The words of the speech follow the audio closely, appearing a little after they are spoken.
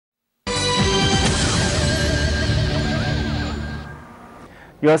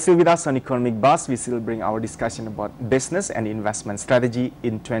You are still with us on Economic Buzz. We still bring our discussion about business and investment strategy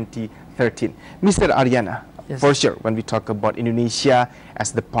in 2013. Mr. Ariana, Yes. for sure, when we talk about Indonesia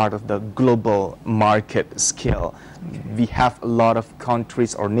as the part of the global market scale, we have a lot of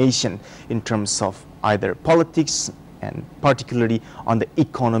countries or nation in terms of either politics and particularly on the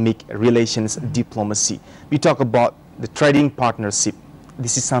economic relations diplomacy. We talk about the trading partnership.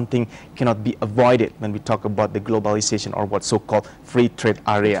 This is something cannot be avoided when we talk about the globalization or what's so-called free trade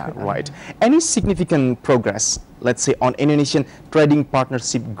area, right? Any significant progress, let's say, on Indonesian trading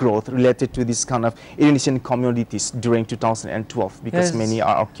partnership growth related to this kind of Indonesian commodities during 2012, because many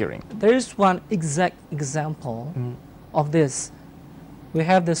are occurring? There is one exact example of this. We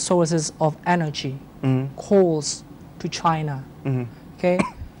have the sources of energy, coals to China, okay,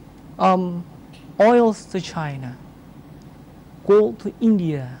 oils to China, gold to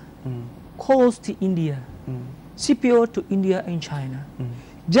India, coals to India, CPO to India and China.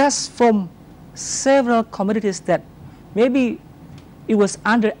 Just from several commodities that maybe it was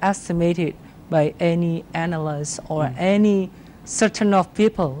underestimated by any analyst or any certain of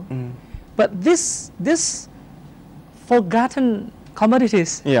people. But this forgotten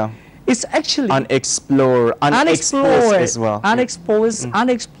commodities is actually unexplored as well.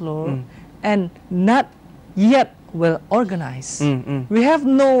 Unexplored, and not yet well organized. We have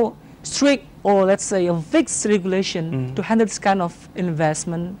no strict or let's say a fixed regulation to handle this kind of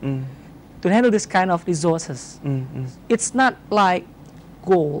investment, to handle this kind of resources. It's not like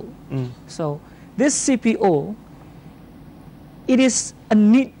gold. So this CPO, it is a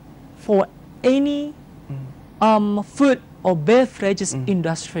need for any food or beverages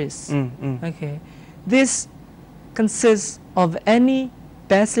industries. Okay, this consists of any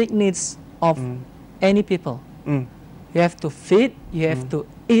basic needs of any people. You have to feed, you have to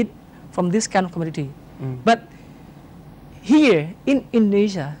eat from this kind of commodity. But here in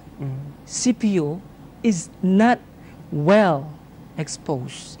Indonesia, CPO is not well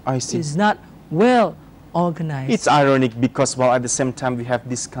exposed. I see. It's not well organized. It's ironic because while at the same time we have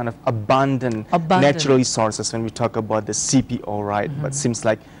this kind of abundant natural resources when we talk about the CPO, right? But seems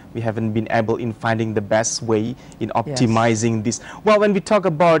like we haven't been able in finding the best way in optimizing this. Well, when we talk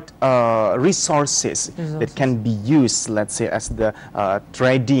about resources that can be used, let's say, as the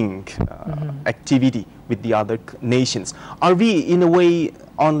trading activity with the other nations, are we in a way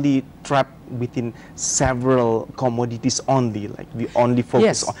only trapped within several commodities only? Like we only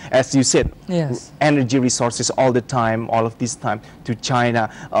focus on, as you said, energy resources all the time, all of this time to China.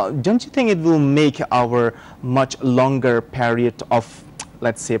 Don't you think it will make our much longer period of,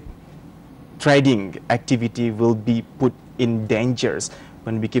 let's say, trading activity will be put in dangers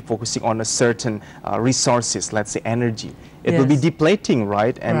when we keep focusing on a certain resources, let's say energy? It will be depleting,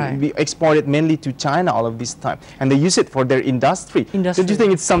 right? And we export it mainly to China all of this time. And they use it for their industry. So do you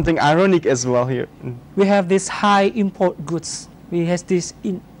think it's something ironic as well here? We have this high import goods. We have this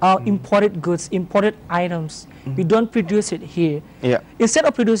imported goods, imported items. We don't produce it here. Instead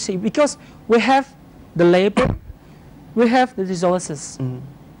of producing, because we have the labor, we have the resources,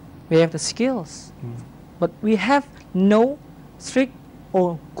 we have the skills, but we have no strict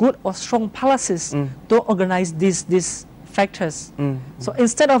or good or strong policies to organize these factors. So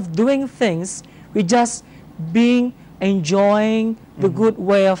instead of doing things, we just enjoying the good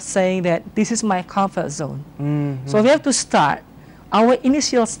way of saying that this is my comfort zone. So we have to start our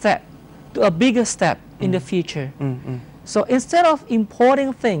initial step to a bigger step in the future. So instead of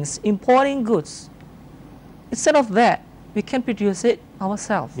importing things, importing goods, instead of that, we can produce it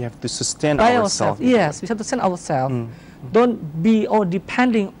ourselves. We have to sustain ourselves. Yes, we have to sustain ourselves. Don't be all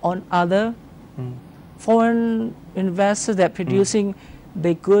depending on other foreign investors that producing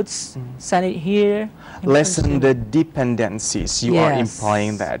the goods, send it here. Lessen the dependencies, you are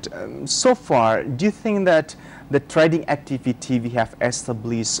implying that. So far, do you think that the trading activity we have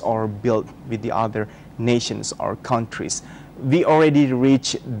established or built with the other nations or countries, we already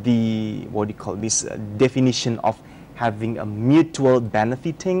reached the, what do you call this, definition of having a mutual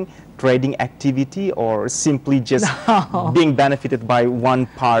benefiting trading activity, or simply just being benefited by one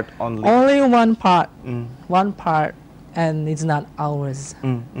part only? Only one part. One part, and it's not ours.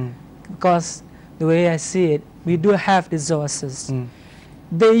 Because the way I see it, we do have resources.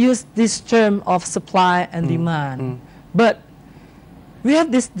 They use this term of supply and demand, but we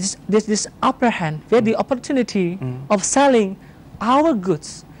have this upper hand. We have the opportunity of selling our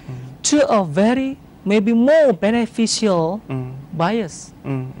goods to a very maybe more beneficial buyers.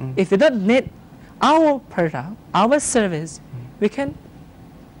 If they don't need our product, our service, we can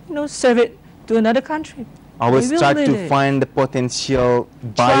serve it to another country. Always try to find the potential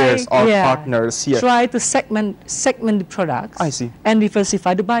buyers or partners here. Try to segment the products. I see. And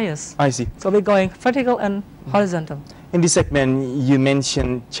diversify the buyers. I see. So we're going vertical and horizontal. In this segment, you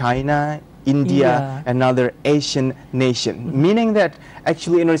mentioned China, India, another Asian nation, meaning that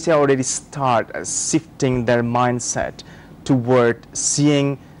actually Indonesia already start shifting their mindset toward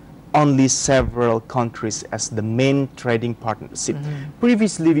seeing only several countries as the main trading partnership.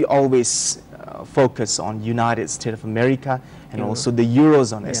 Previously, we always focus on United States of America and also the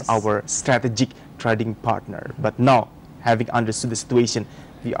Eurozone as our strategic trading partner. But now, having understood the situation,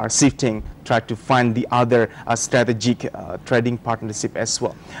 we are shifting, try to find the other strategic trading partnership as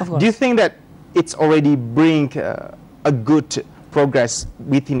well. Do you think that it's already bring a good progress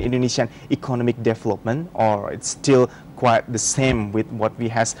within Indonesian economic development, or it's still quite the same with what we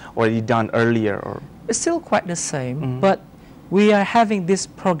has already done earlier? Or it's still quite the same, but we are having this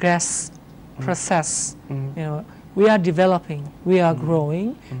process. You know, we are developing, we are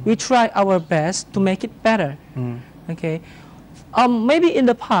growing. We try our best to make it better. Okay, maybe in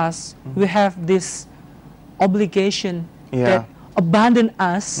the past we have this obligation that abandon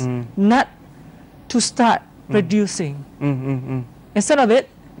us not to start producing. Instead of it,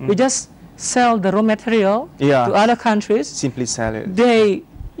 we just sell the raw material to other countries. Simply sell it. They,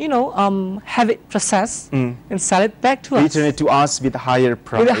 you know, have it processed and sell it back to us. Return it to us with a higher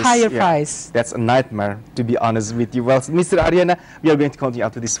price. With a higher price. That's a nightmare, to be honest with you. Well, Mr. Ariana, we are going to continue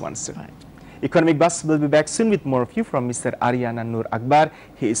after this one, sir. Right. Economic Buzz will be back soon with more of you from Mr. Ariana Nur Akbar.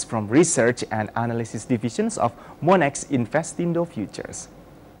 He is from Research and Analysis Divisions of Monex Investindo Futures.